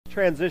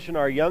transition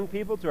our young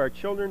people to our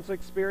children's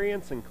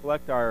experience and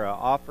collect our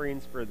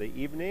offerings for the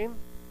evening.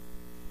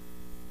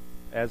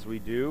 As we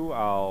do,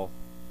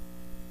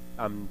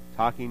 I'm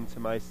talking to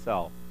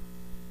myself.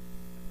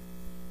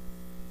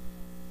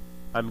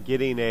 I'm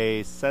getting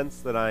a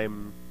sense that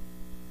I'm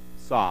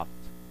soft.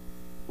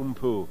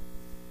 Umpu.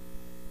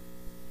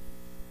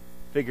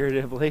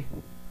 Figuratively.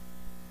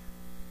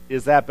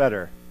 Is that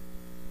better?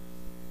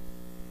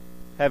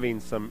 Having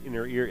some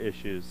inner ear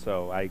issues,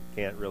 so I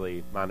can't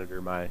really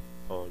monitor my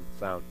own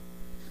sound.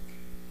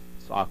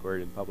 It's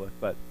awkward in public,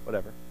 but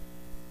whatever.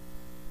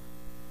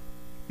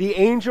 The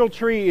angel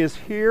tree is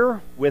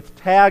here with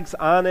tags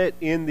on it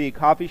in the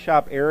coffee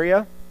shop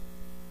area.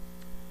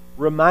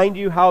 Remind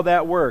you how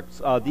that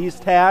works. These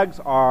tags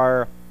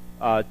are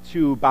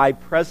to buy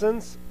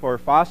presents for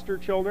foster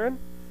children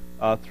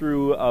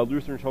through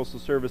Lutheran Social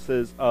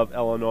Services of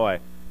Illinois.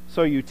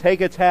 So you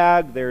take a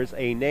tag, there's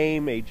a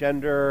name, a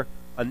gender,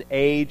 an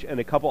age, and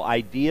a couple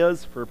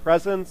ideas for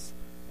presents.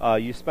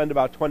 You spend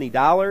about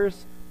 $20.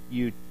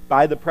 You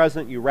buy the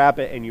present, you wrap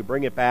it, and you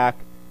bring it back.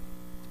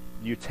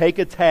 You take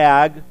a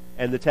tag,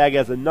 and the tag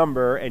has a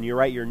number, and you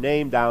write your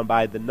name down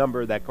by the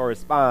number that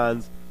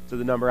corresponds to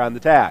the number on the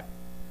tag.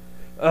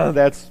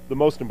 That's the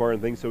most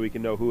important thing, so we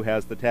can know who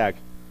has the tag.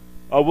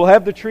 We'll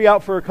have the tree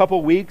out for a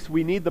couple weeks.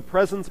 We need the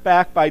presents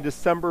back by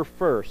December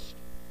 1st,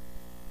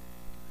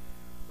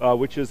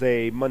 which is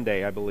a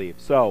Monday, I believe.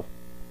 So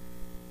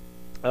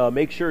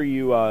make sure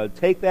you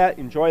take that,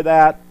 enjoy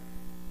that,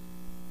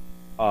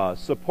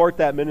 support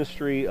that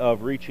ministry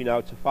of reaching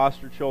out to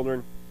foster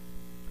children.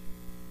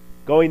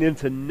 Going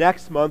into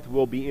next month,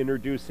 we'll be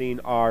introducing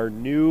our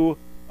new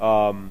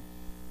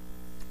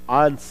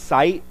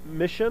on-site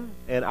mission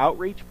and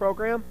outreach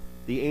program,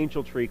 the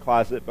Angel Tree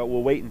Closet, but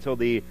we'll wait until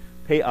the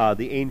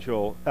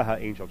Angel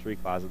Tree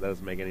Closet, that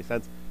doesn't make any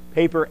sense,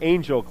 Paper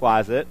Angel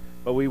Closet,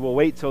 but we will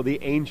wait till the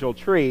Angel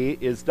Tree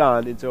is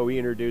done until we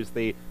introduce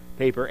the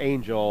Paper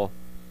Angel.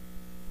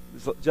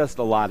 There's just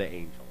a lot of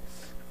angels.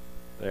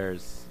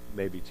 There's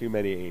maybe too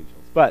many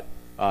angels, but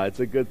it's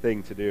a good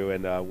thing to do,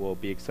 and we'll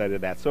be excited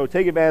at that. So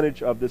take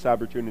advantage of this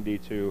opportunity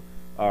to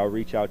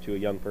reach out to a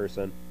young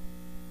person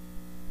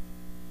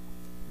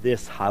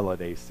this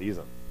holiday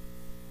season.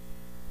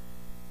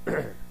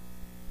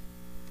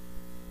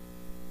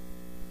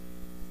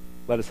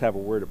 Let us have a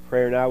word of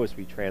prayer now as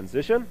we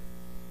transition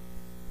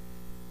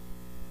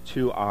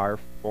to our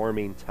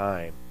forming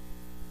time.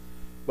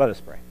 Let us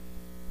pray.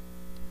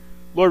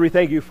 Lord, we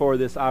thank you for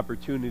this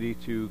opportunity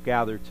to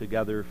gather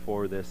together,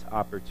 for this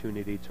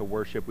opportunity to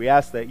worship. We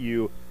ask that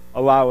you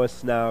allow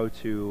us now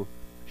to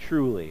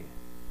truly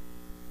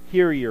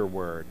hear your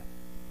word,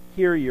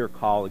 hear your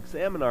call,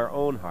 examine our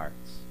own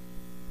hearts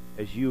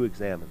as you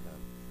examine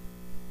them,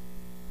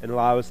 and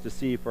allow us to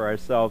see for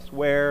ourselves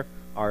where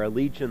our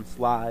allegiance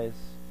lies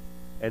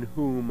and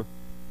whom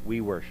we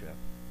worship.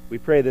 We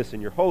pray this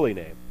in your holy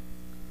name.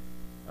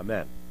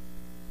 Amen.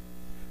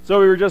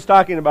 So we were just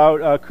talking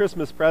about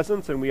Christmas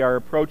presents, and we are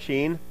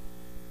approaching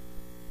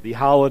the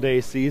holiday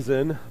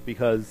season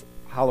because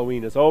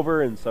Halloween is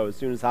over, and so as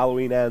soon as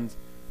Halloween ends,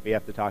 we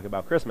have to talk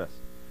about Christmas.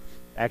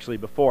 Actually,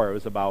 before, it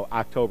was about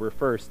October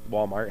 1st,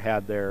 Walmart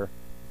had their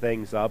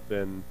things up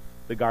in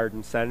the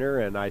garden center,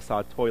 and I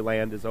saw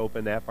Toyland is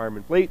open at Farm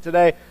and Fleet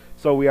today,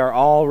 so we are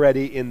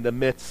already in the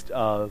midst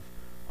of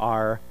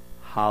our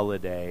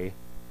holiday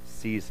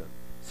season.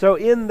 So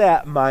in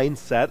that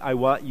mindset, I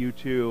want you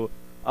to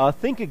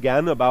think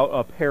again about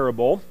a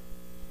parable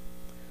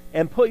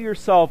and put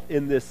yourself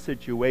in this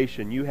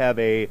situation. You have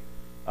a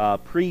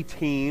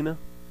preteen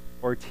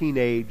or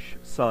teenage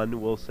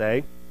son, we'll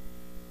say,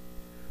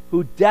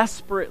 who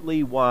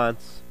desperately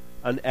wants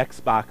an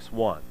Xbox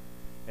One.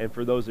 And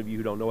for those of you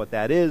who don't know what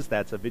that is,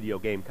 that's a video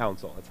game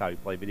console. That's how you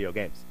play video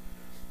games.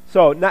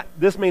 So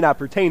this may not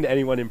pertain to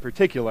anyone in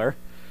particular,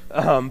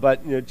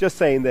 but just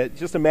saying that,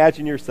 just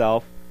imagine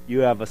yourself, you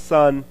have a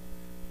son,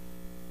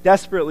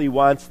 desperately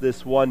wants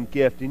this one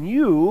gift, and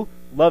you,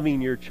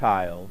 loving your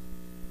child,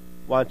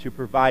 want to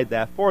provide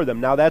that for them.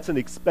 Now, that's an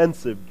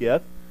expensive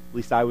gift. At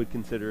least I would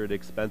consider it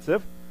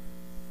expensive.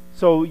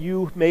 So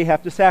you may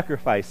have to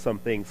sacrifice some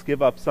things,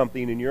 give up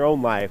something in your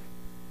own life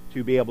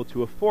to be able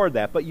to afford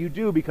that. But you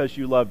do because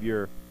you love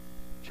your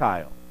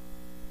child.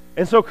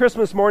 And so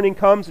Christmas morning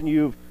comes, and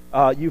you've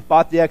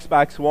bought the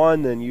Xbox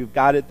One, and you've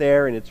got it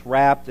there, and it's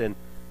wrapped, and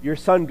your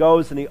son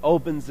goes and he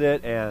opens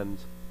it, and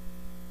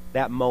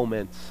that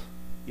moment,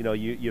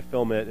 you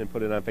film it and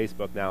put it on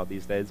Facebook now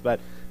these days, but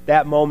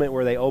that moment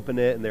where they open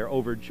it and they're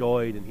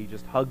overjoyed, and he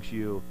just hugs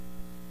you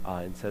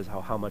and says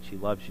how much he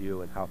loves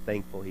you and how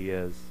thankful he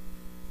is.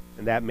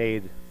 And that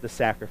made the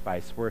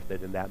sacrifice worth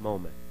it in that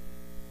moment.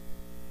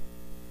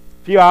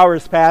 A few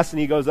hours pass, and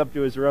he goes up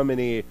to his room, and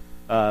he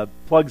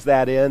plugs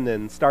that in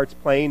and starts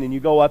playing, and you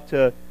go up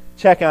to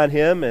check on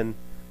him, and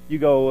you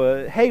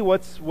go, hey,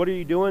 what are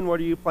you doing? What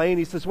are you playing?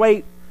 He says,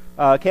 wait,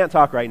 can't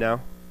talk right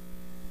now.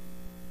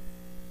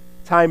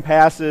 Time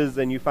passes,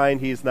 and you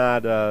find he's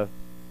not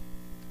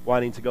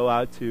wanting to go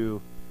out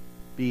to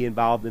be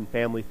involved in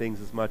family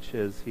things as much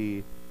as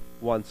he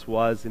once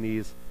was, and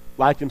he's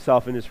locked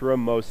himself in his room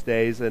most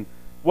days, and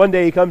One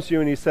day he comes to you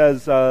and he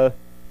says, well,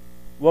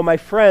 my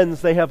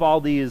friends, they have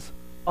all these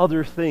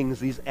other things,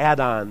 these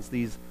add-ons,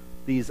 these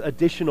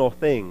additional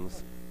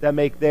things that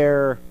make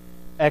their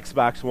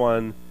Xbox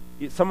One,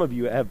 some of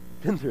you have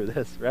been through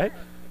this, right?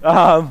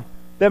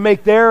 That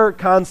make their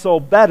console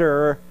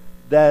better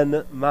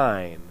than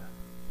mine.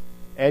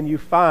 And you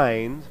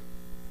find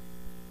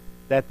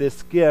that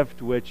this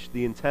gift, which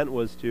the intent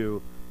was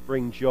to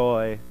bring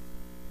joy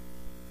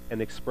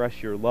and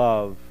express your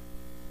love,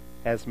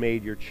 has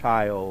made your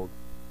child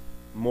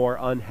more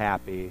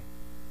unhappy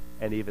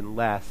and even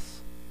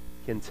less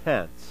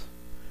content.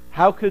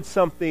 How could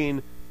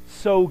something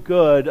so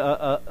good,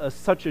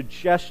 such a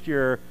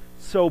gesture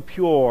so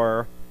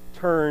pure,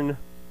 turn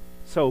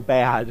so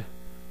bad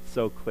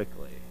so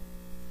quickly?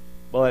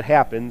 Well, it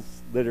happens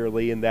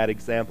literally in that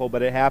example,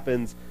 but it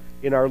happens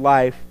in our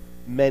life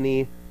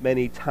many,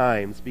 many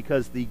times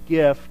because the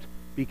gift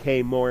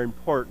became more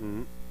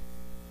important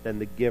than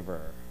the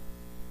giver.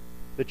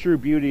 The true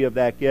beauty of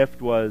that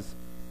gift was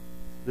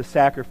the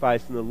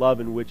sacrifice and the love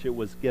in which it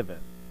was given.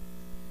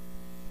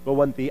 But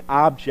when the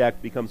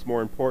object becomes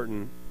more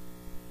important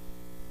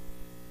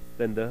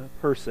than the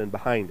person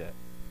behind it,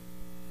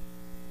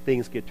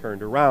 things get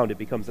turned around. It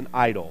becomes an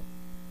idol.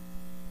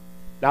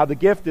 Now, the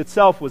gift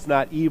itself was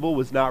not evil,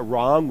 was not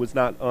wrong, was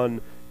not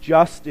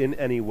unjust in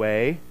any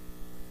way,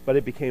 but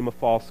it became a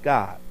false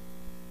god.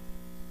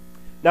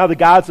 Now, the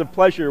gods of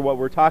pleasure, what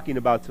we're talking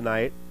about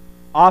tonight,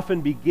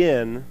 often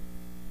begin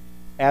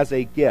as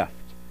a gift,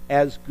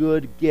 as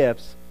good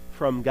gifts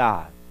from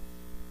God.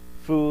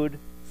 Food,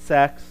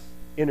 sex,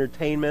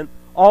 entertainment,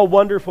 all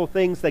wonderful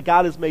things that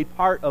God has made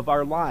part of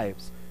our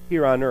lives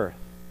here on earth.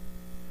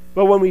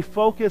 But when we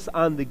focus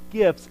on the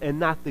gifts and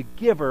not the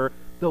giver,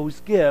 those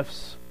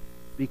gifts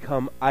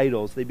become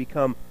idols. They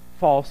become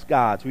false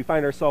gods. We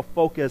find ourselves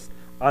focused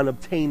on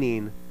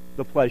obtaining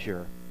the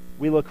pleasure.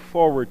 We look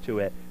forward to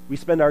it. We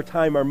spend our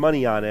time, our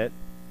money on it.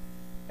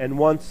 And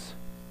once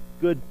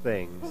good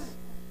things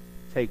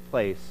take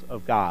place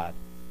of God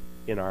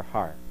in our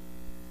heart.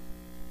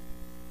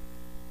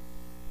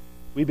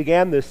 We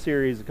began this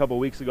series a couple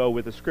weeks ago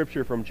with a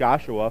scripture from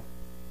Joshua.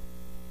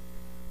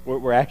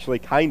 We're actually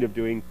kind of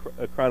doing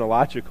a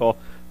chronological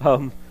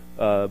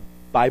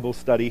Bible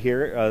study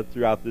here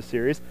throughout this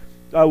series.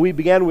 We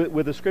began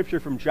with a scripture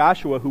from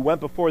Joshua, who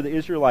went before the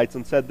Israelites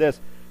and said this: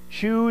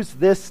 "Choose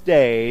this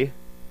day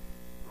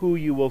who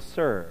you will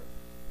serve."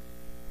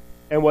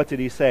 And what did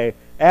he say?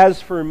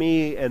 "As for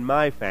me and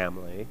my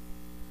family,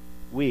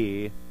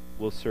 we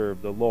will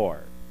serve the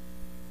Lord."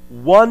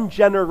 One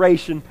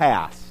generation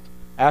passed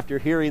after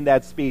hearing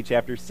that speech,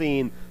 after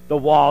seeing the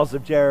walls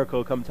of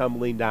Jericho come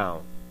tumbling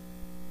down,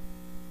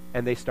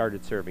 and they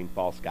started serving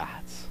false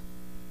gods.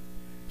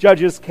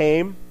 Judges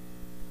came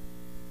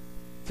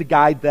to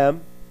guide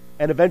them,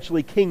 and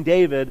eventually King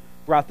David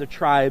brought the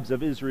tribes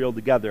of Israel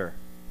together.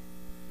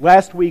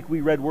 Last week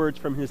we read words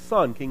from his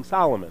son, King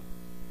Solomon,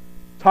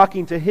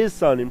 talking to his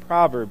son in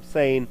Proverbs,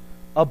 saying,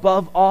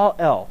 "Above all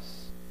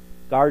else,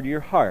 guard your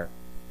heart,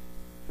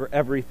 for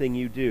everything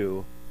you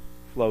do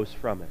flows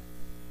from it."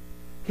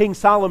 King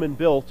Solomon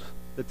built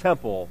the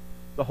temple,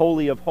 the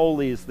Holy of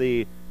Holies,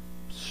 the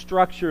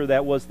structure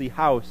that was the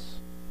house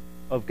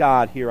of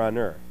God here on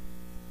earth.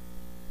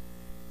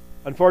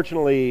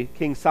 Unfortunately,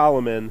 King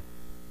Solomon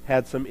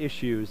had some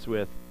issues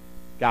with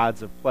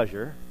gods of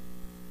pleasure,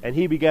 and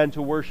he began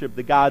to worship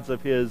the gods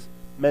of his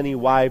many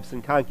wives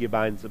and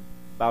concubines,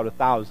 about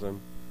 1,000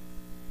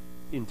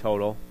 in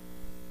total.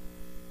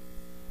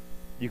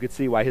 You could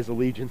see why his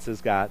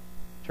allegiances got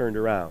turned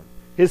around.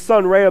 His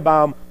son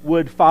Rehoboam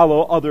would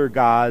follow other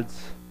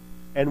gods,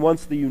 and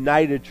once the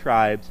united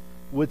tribes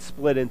would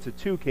split into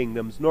two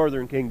kingdoms,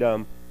 northern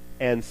kingdom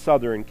and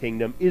southern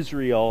kingdom,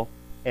 Israel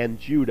and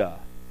Judah.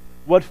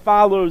 What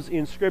follows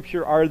in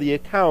Scripture are the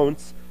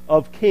accounts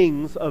of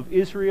kings of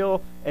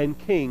Israel and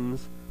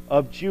kings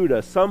of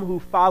Judah, some who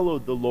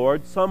followed the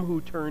Lord, some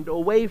who turned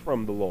away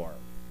from the Lord.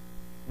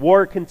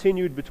 War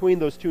continued between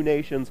those two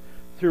nations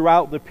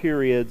throughout the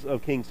periods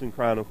of Kings and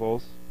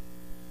Chronicles,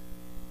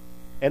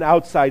 and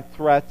outside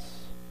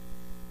threats,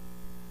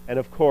 and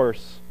of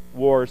course,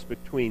 wars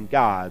between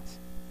gods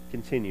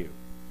continue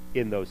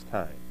in those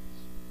times.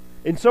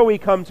 And so we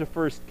come to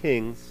 1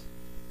 Kings,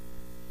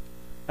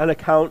 an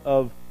account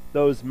of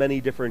those many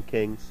different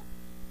kings,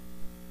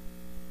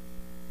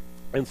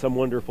 and some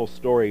wonderful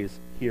stories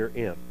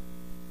herein.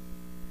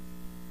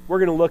 We're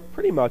going to look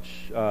pretty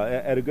much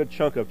at a good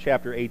chunk of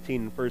chapter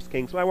 18 in 1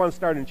 Kings, so I want to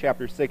start in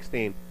chapter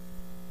 16.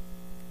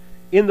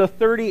 In the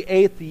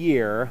 38th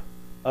year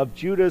of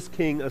Judah's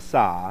king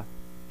Asa,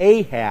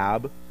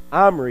 Ahab,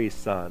 Omri's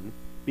son,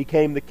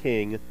 became the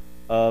king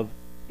of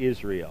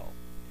Israel.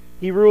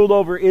 He ruled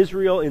over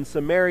Israel in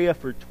Samaria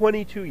for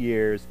 22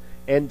 years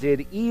and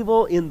did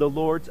evil in the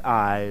Lord's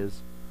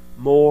eyes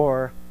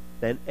more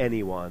than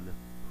anyone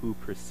who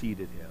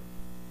preceded him.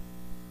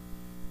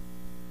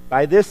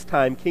 By this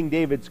time, King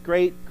David's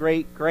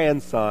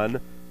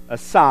great-great-grandson,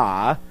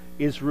 Asa,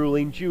 is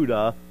ruling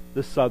Judah,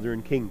 the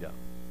southern kingdom.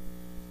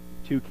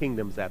 2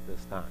 kingdoms at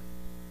this time.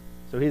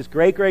 So his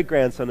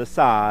great-great-grandson,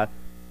 Asa,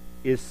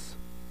 is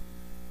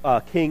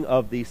king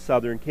of the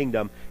southern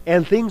kingdom.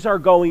 And things are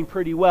going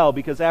pretty well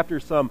because after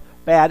some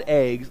bad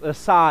eggs,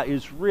 Asa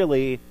is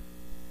really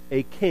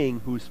a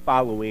king who's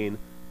following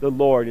the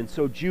Lord. And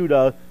so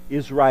Judah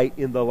is right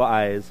in the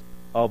eyes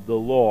of the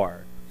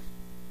Lord.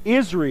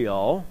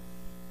 Israel,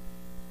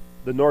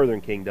 the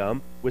northern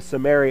kingdom, with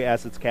Samaria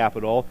as its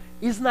capital,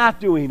 is not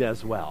doing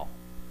as well.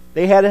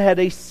 They had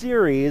a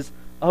series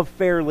of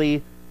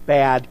fairly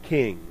bad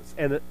kings.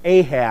 And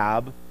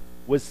Ahab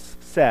was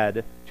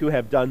said to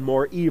have done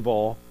more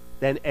evil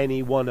than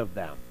any one of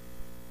them,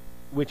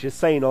 which is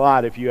saying a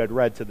lot if you had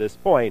read to this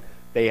point.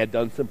 They had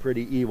done some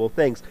pretty evil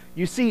things.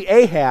 You see,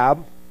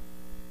 Ahab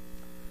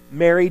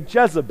married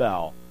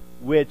Jezebel,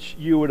 which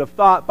you would have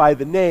thought by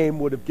the name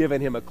would have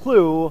given him a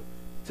clue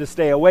to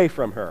stay away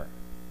from her.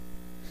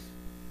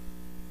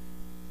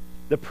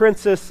 The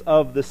princess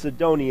of the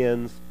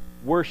Sidonians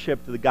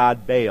worshipped the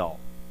god Baal.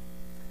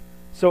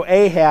 So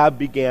Ahab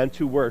began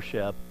to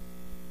worship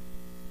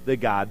the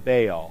god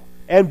Baal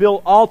and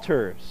built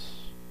altars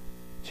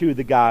to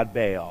the god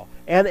Baal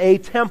and a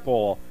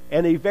temple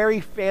and a very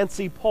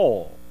fancy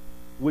pole,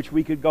 which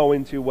we could go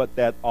into what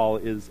that all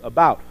is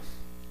about.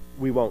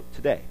 We won't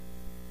today.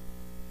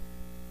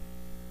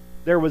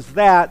 There was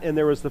that, and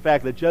there was the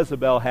fact that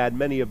Jezebel had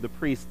many of the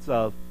priests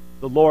of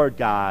the Lord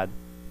God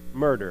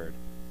murdered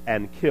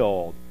and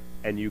killed.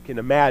 And you can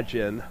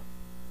imagine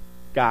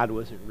God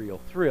wasn't real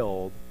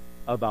thrilled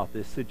about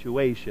this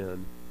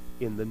situation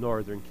in the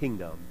northern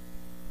kingdom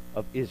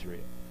of Israel.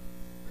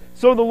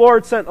 So the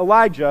Lord sent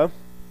Elijah,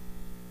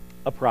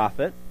 a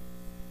prophet,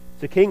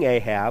 to King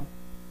Ahab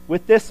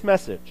with this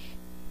message.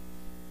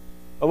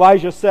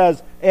 Elijah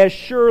says, "As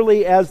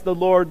surely as the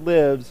Lord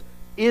lives,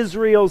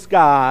 Israel's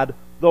God,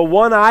 the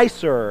one I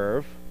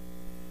serve,"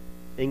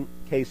 in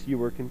case you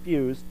were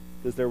confused,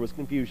 because there was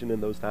confusion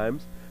in those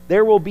times,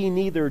 "there will be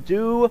neither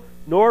dew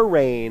nor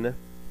rain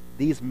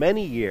these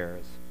many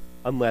years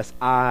unless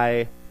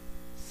I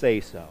say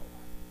so."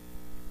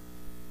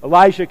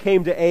 Elijah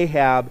came to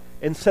Ahab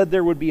and said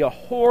there would be a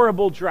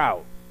horrible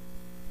drought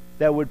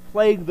that would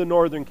plague the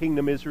northern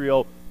kingdom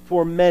Israel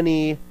for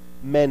many,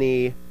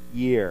 many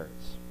years.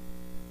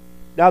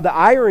 Now the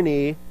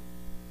irony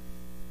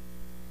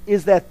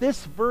is that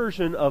this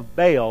version of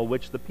Baal,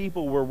 which the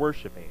people were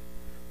worshiping,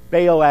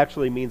 Baal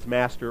actually means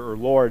master or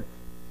lord,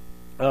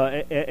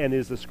 and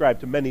is ascribed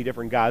to many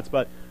different gods,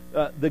 but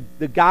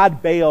the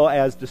god Baal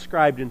as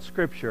described in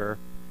Scripture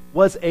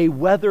was a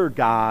weather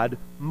god,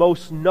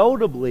 most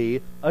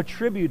notably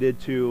attributed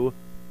to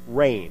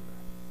rain.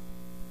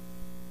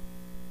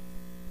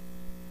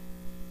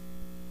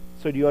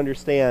 So do you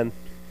understand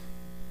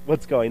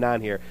what's going on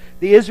here?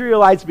 The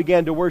Israelites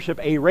began to worship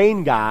a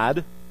rain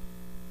god,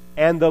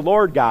 and the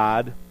Lord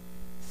God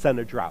sent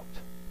a drought.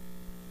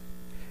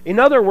 In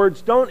other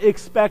words, don't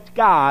expect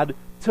God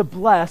to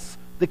bless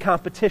the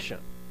competition.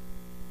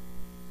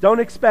 Don't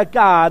expect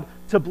God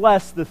to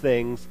bless the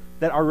things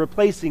that are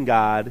replacing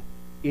God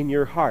in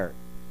your heart.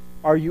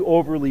 Are you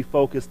overly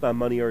focused on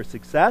money or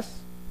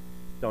success?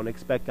 Don't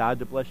expect God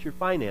to bless your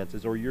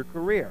finances or your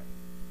career.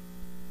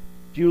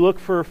 Do you look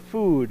for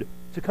food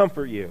to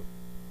comfort you?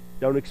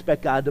 Don't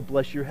expect God to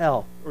bless your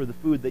health or the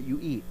food that you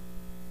eat.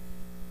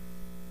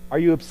 Are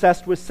you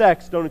obsessed with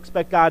sex? Don't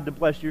expect God to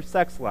bless your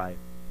sex life.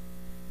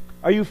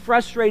 Are you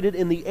frustrated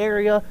in the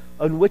area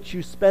on which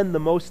you spend the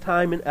most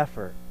time and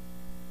effort?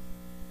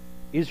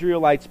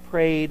 Israelites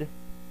prayed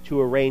to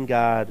a rain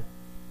god.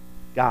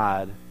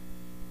 God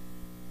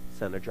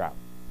sent a drought.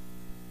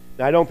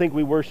 Now, I don't think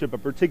we worship a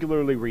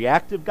particularly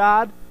reactive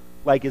God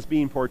like is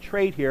being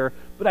portrayed here,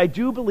 but I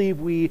do believe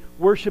we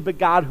worship a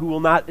God who will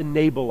not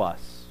enable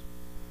us,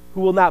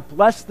 who will not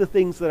bless the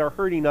things that are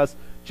hurting us,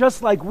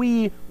 just like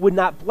we would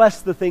not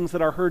bless the things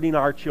that are hurting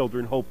our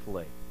children,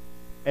 hopefully,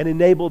 and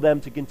enable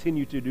them to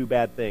continue to do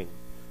bad things,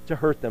 to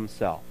hurt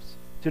themselves,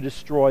 to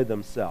destroy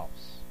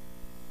themselves.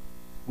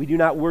 We do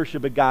not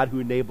worship a God who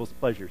enables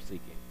pleasure seeking.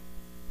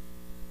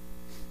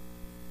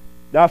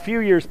 Now, a few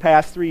years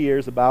passed, 3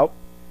 years about,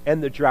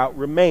 and the drought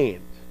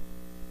remained.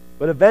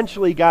 But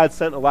eventually God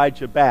sent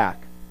Elijah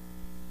back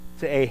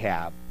to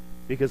Ahab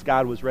because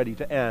God was ready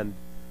to end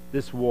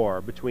this war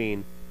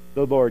between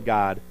the Lord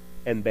God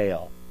and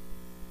Baal.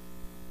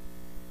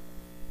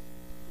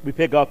 We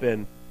pick up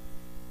in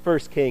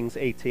 1 Kings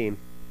 18.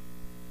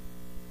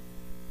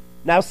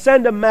 "Now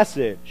send a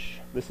message,"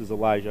 this is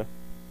Elijah,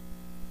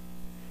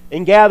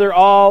 "and gather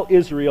all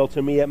Israel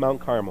to me at Mount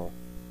Carmel.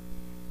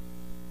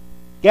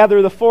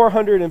 Gather the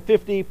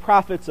 450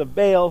 prophets of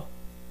Baal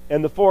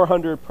and the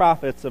 400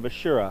 prophets of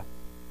Asherah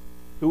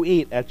who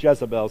eat at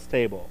Jezebel's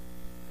table."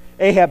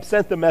 Ahab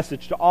sent the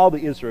message to all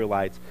the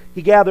Israelites.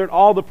 He gathered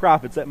all the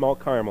prophets at Mount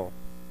Carmel.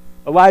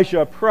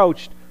 Elijah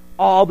approached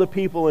all the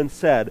people and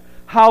said,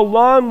 "How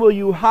long will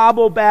you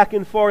hobble back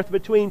and forth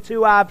between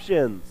two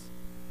options?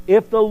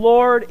 If the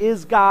Lord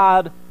is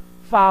God,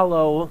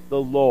 follow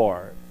the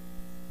Lord.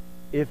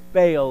 If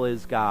Baal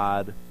is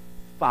God,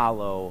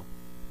 follow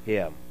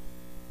him."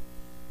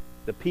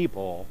 The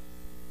people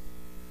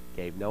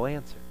gave no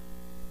answer.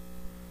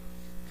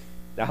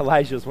 Now,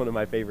 Elijah is one of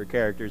my favorite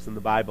characters in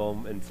the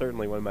Bible, and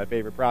certainly one of my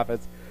favorite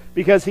prophets.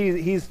 because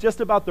he's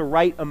just about the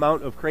right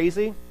amount of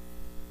crazy,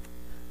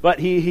 but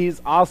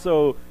he's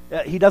also,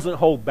 he doesn't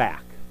hold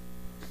back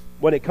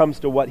when it comes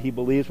to what he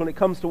believes, when it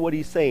comes to what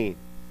he's saying.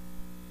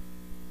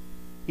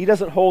 He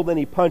doesn't hold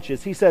any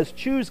punches. He says,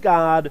 choose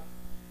God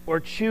or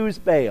choose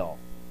Baal.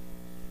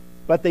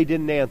 But they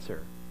didn't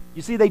answer.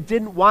 You see, they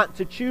didn't want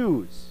to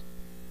choose.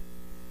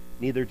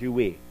 Neither do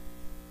we.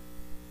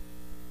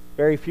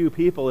 Very few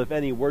people, if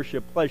any,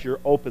 worship pleasure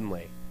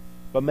openly.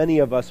 But many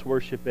of us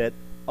worship it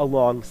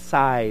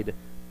alongside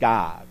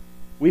God.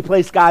 We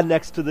place God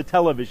next to the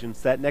television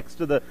set, next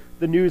to the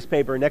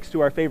newspaper, next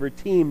to our favorite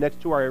team,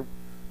 next to our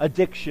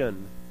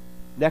addiction,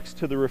 next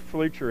to the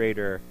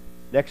refrigerator,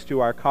 next to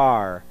our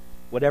car,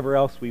 whatever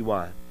else we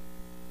want.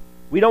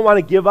 We don't want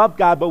to give up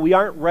God, but we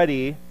aren't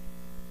ready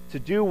to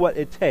do what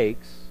it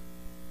takes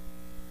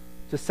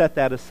to set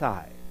that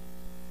aside.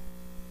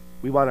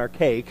 We want our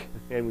cake,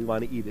 and we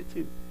want to eat it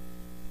too.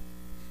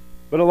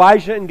 But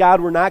Elijah and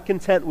God were not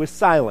content with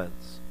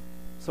silence,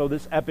 so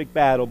this epic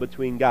battle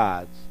between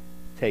gods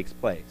takes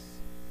place.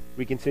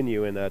 We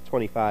continue in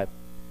 25.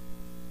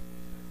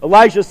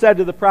 Elijah said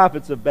to the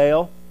prophets of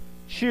Baal,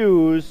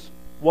 choose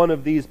one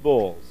of these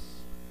bulls.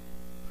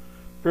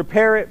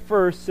 Prepare it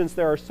first, since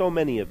there are so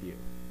many of you.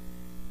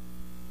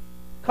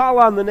 Call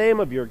on the name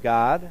of your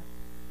God,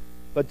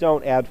 but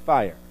don't add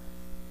fire.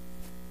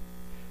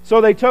 So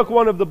they took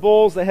one of the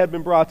bulls that had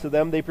been brought to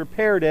them. They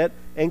prepared it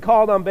and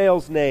called on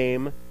Baal's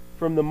name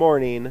from the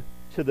morning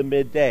to the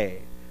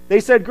midday. They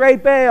said,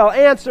 Great Baal,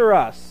 answer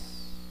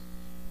us.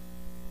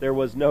 There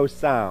was no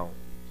sound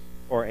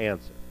or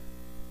answer.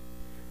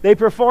 They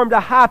performed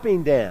a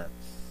hopping dance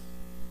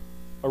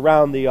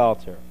around the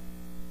altar.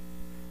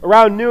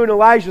 Around noon,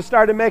 Elijah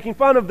started making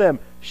fun of them.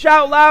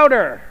 Shout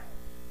louder!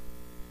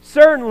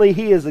 Certainly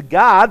he is a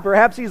god.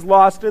 Perhaps he's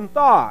lost in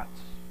thought.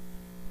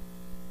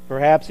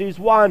 Perhaps he's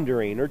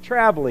wandering or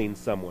traveling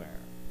somewhere.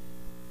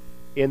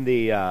 In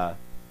the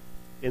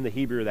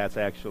Hebrew, that's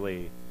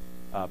actually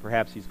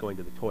perhaps he's going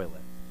to the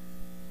toilet.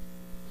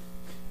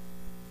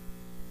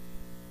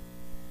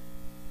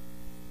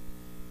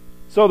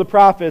 So the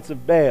prophets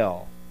of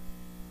Baal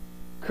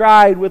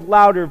cried with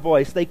louder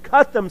voice. They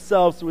cut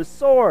themselves with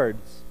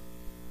swords,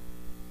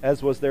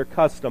 as was their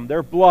custom.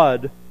 Their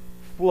blood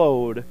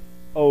flowed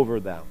over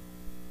them.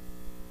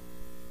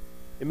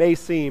 It may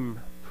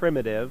seem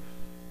primitive,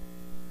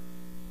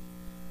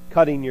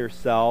 cutting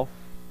yourself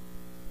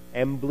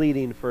and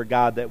bleeding for a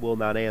God that will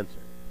not answer.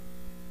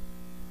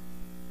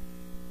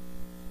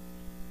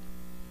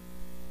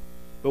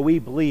 But we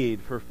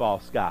bleed for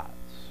false gods.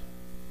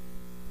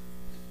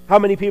 How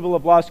many people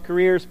have lost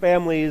careers,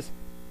 families,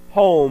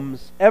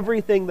 homes,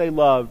 everything they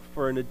loved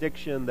for an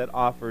addiction that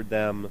offered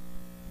them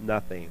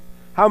nothing?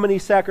 How many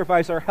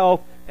sacrifice our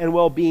health and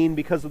well-being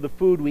because of the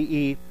food we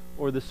eat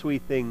or the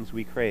sweet things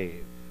we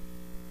crave?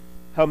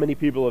 How many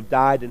people have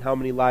died and how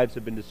many lives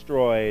have been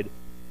destroyed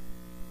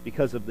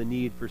because of the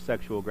need for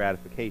sexual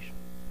gratification?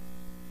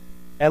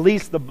 At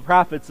least the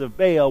prophets of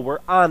Baal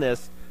were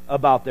honest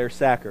about their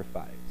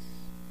sacrifice.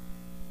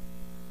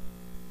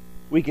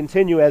 We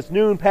continue. As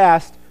noon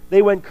passed,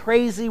 they went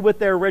crazy with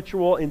their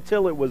ritual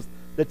until it was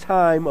the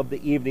time of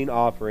the evening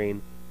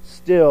offering.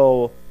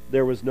 Still,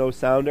 there was no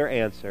sound or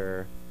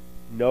answer,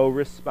 no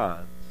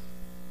response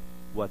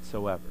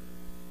whatsoever.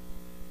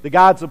 The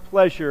gods of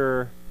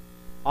pleasure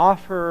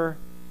offer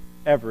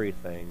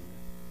everything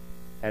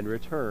and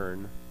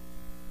return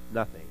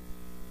nothing.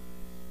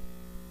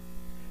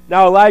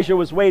 Now Elijah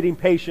was waiting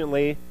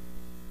patiently.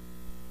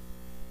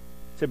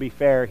 To be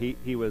fair,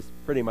 he was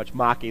pretty much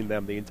mocking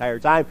them the entire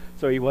time,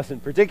 so he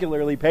wasn't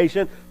particularly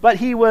patient, but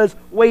he was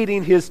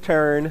waiting his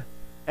turn,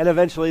 and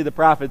eventually the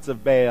prophets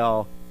of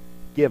Baal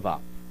give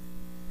up.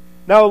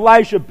 Now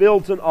Elijah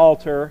builds an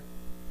altar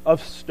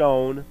of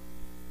stone.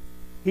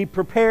 He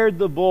prepared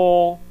the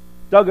bull,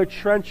 dug a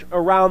trench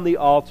around the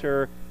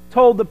altar,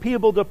 told the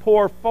people to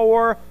pour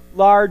 4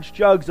 large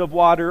jugs of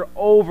water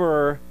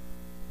over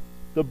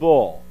the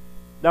bull.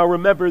 Now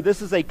remember,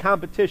 this is a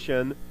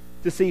competition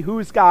to see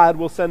whose God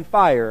will send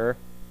fire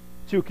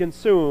to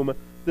consume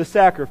the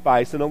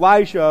sacrifice. And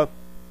Elijah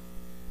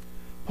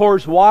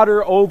pours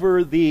water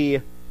over the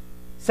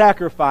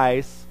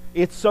sacrifice.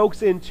 It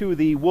soaks into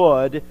the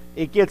wood.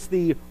 It gets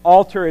the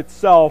altar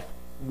itself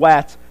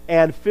wet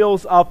and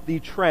fills up the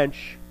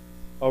trench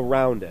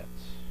around it.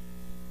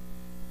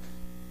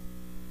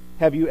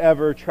 Have you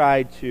ever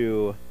tried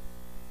to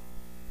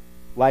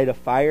light a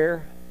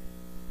fire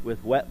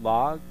with wet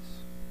logs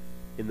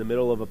in the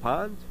middle of a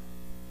pond?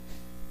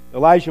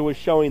 Elijah was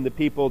showing the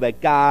people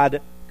that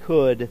God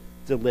could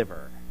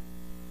deliver,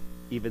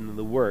 even in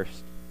the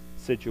worst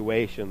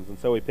situations. And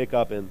so we pick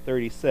up in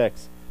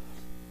 36.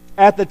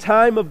 At the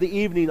time of the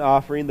evening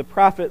offering, the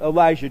prophet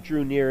Elijah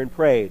drew near and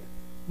prayed,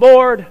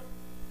 Lord,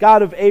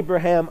 God of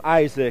Abraham,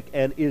 Isaac,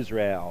 and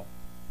Israel,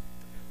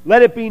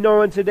 let it be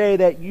known today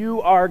that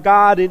you are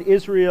God in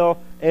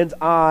Israel, and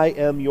I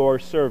am your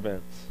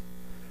servant.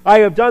 I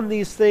have done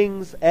these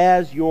things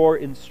as your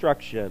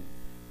instruction.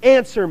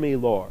 Answer me,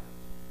 Lord.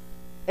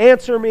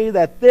 Answer me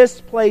that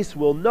this place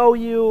will know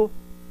you,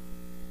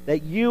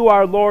 that you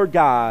are Lord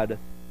God,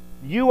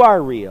 you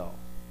are real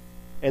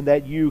and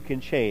that you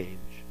can change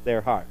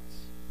their hearts.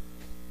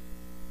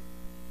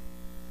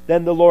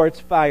 Then the Lord's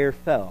fire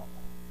fell.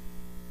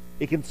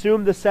 It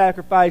consumed the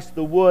sacrifice,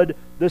 the wood,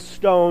 the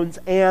stones,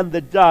 and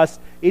the dust.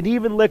 It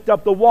even licked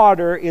up the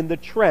water in the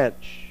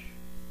trench.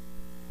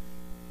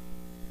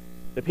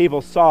 The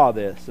people saw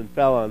this and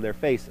fell on their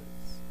faces.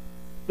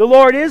 The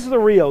Lord is the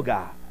real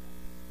God.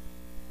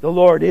 The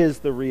Lord is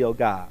the real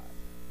God.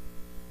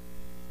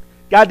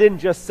 God didn't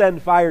just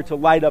send fire to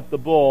light up the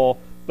bull,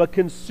 but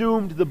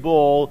consumed the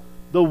bull,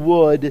 the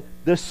wood,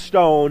 the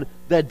stone,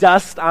 the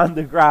dust on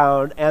the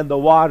ground, and the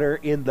water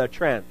in the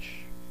trench.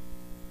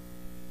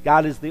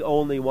 God is the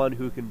only one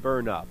who can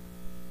burn up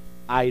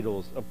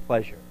idols of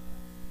pleasure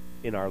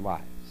in our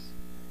lives.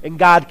 And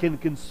God can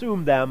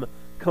consume them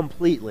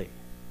completely.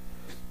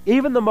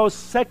 Even the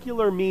most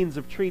secular means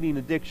of treating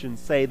addiction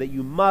say that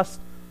you must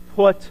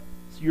put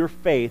your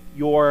faith,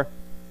 your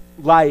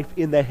life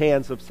in the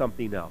hands of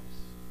something else,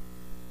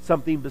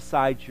 something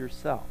besides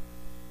yourself.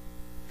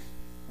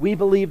 We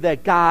believe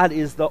that God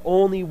is the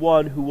only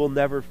one who will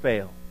never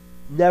fail,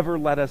 never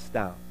let us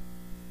down.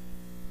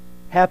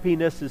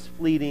 Happiness is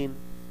fleeting,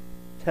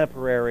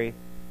 temporary.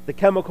 The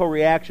chemical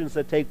reactions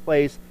that take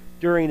place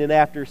during and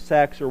after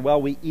sex, or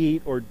while we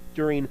eat, or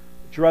during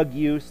drug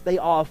use, they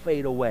all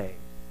fade away.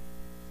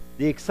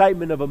 The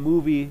excitement of a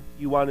movie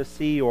you want to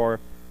see, or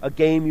a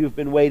game you've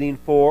been waiting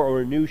for,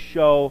 or a new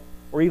show,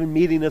 or even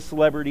meeting a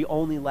celebrity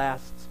only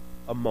lasts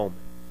a moment.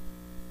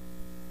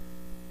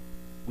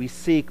 We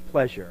seek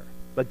pleasure,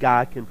 but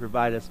God can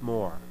provide us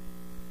more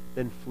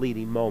than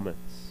fleeting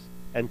moments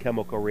and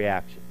chemical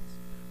reactions.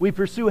 We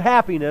pursue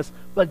happiness,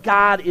 but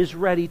God is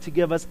ready to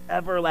give us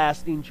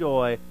everlasting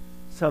joy,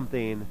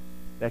 something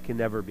that can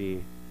never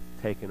be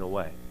taken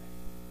away.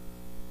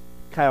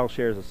 Kyle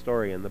shares a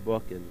story in the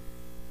book,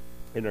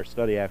 in our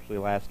study actually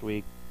last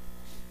week,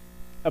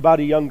 about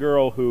a young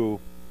girl who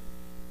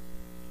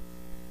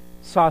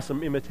saw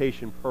some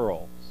imitation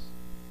pearls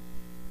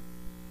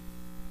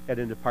at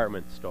a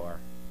department store.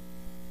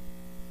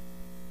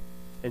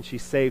 And she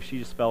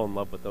just fell in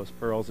love with those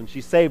pearls, and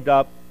she saved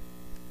up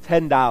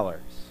 $10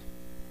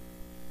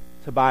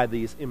 to buy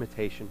these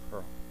imitation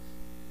pearls.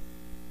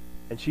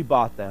 And she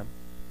bought them,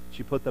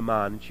 she put them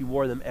on, and she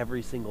wore them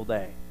every single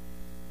day.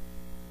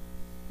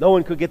 No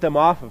one could get them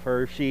off of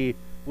her. She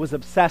was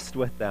obsessed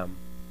with them.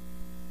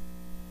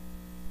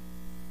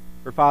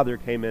 Her father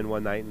came in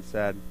one night and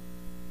said,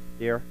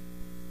 "Dear,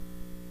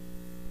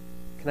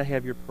 can I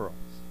have your pearls?"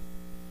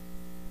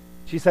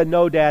 She said,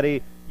 "No,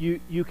 Daddy,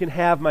 you can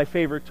have my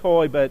favorite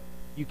toy, but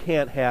you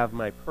can't have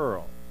my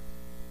pearls."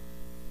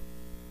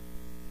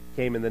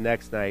 Came in the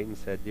next night and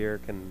said, "Dear,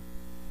 can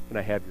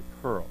I have your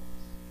pearls?"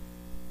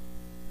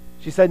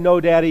 She said, "No,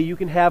 Daddy, you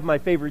can have my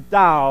favorite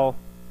doll,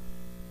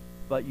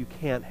 but you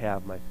can't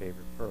have my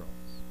favorite pearls."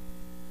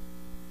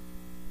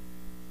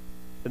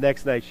 The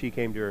next night she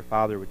came to her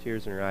father with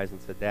tears in her eyes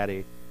and said,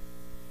 "Daddy,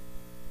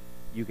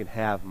 you can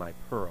have my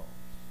pearls."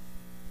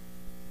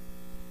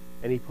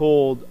 And he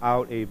pulled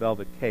out a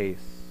velvet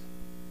case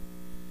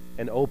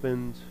and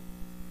opened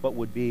what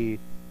would be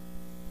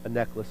a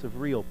necklace of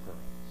real pearls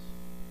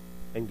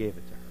and gave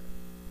it to her.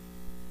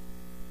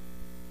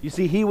 You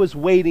see, he was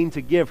waiting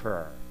to give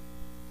her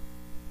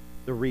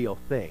the real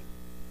thing,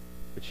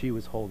 but she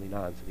was holding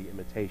on to the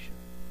imitation.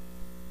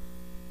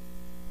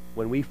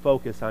 When we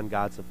focus on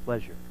gods of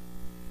pleasure,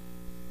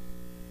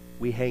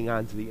 we hang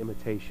on to the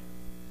imitation,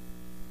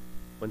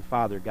 when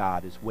Father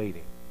God is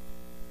waiting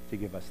to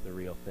give us the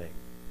real thing.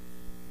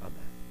 Amen.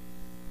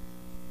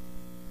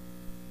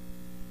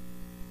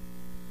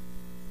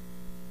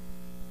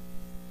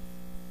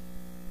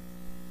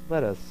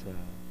 Let us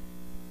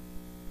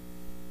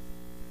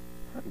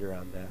ponder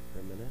on that for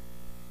a minute.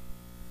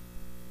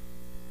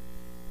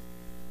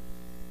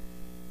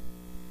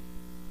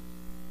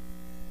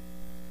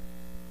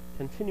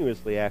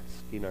 Continuously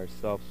asking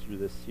ourselves through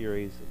this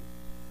series and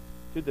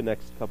through the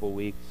next couple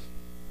weeks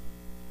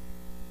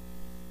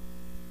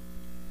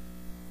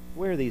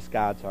where these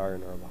gods are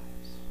in our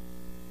lives,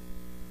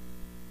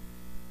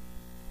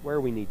 where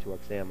we need to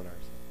examine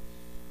ourselves.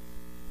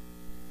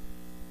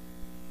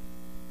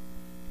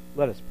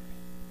 Let us pray.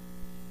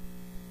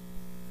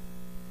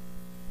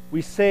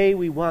 We say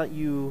we want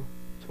you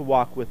to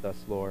walk with us,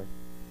 Lord,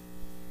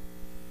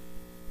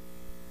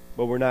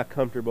 but we're not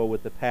comfortable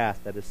with the path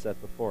that is set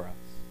before us.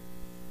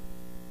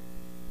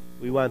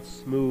 We want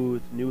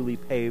smooth, newly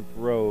paved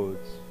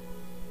roads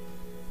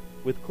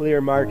with clear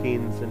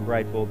markings and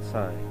bright bold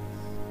signs,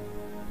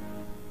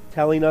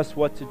 telling us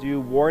what to do,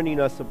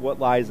 warning us of what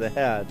lies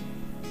ahead.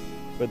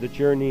 But the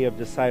journey of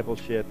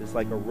discipleship is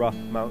like a rough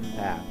mountain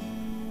path.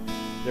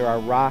 There are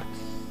rocks,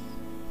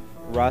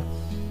 ruts,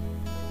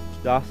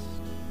 dust,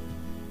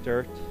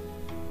 dirt,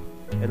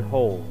 and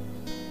holes.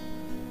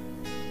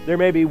 There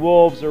may be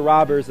wolves or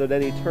robbers at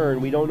any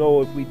turn. We don't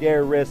know if we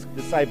dare risk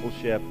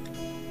discipleship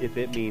if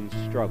it means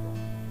struggle.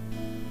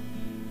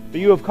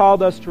 But you have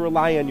called us to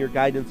rely on your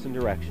guidance and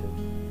direction.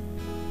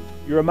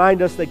 You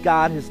remind us that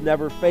God has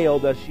never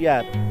failed us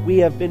yet. We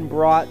have been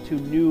brought to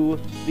new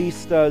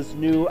vistas,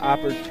 new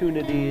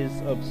opportunities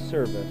of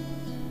service.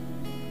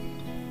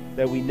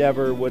 that we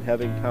never would have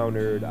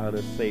encountered on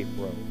a safe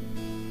road.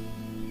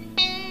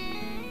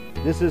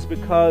 This is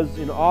because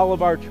in all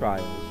of our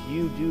trials,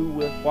 you do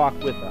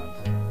walk with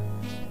us,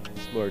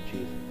 Lord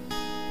Jesus.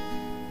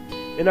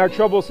 In our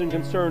troubles and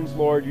concerns,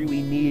 Lord,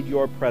 we need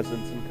your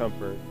presence and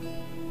comfort.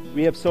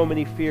 We have so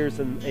many fears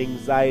and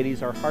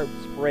anxieties. Our hearts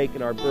break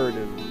and are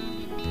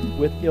burdened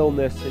with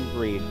illness and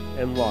grief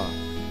and loss.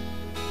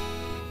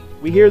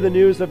 We hear the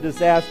news of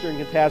disaster and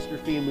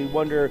catastrophe, and we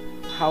wonder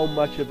how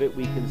much of it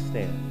we can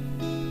stand.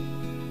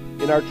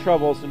 In our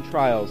troubles and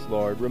trials,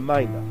 Lord,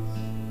 remind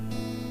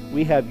us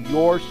we have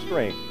your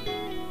strength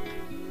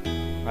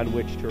on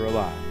which to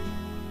rely.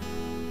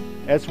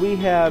 As we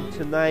have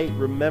tonight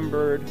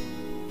remembered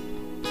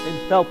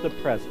and felt the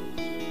presence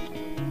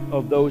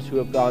of those who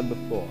have gone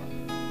before,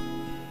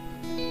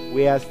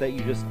 we ask that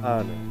you just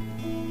honor,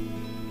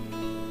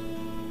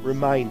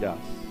 remind us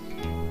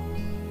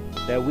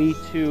that we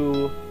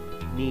too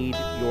need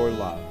your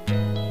love.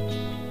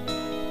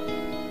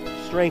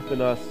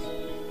 Strengthen us,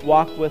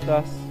 walk with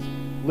us,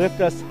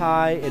 lift us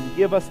high, and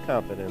give us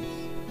confidence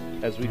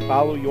as we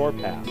follow your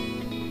path.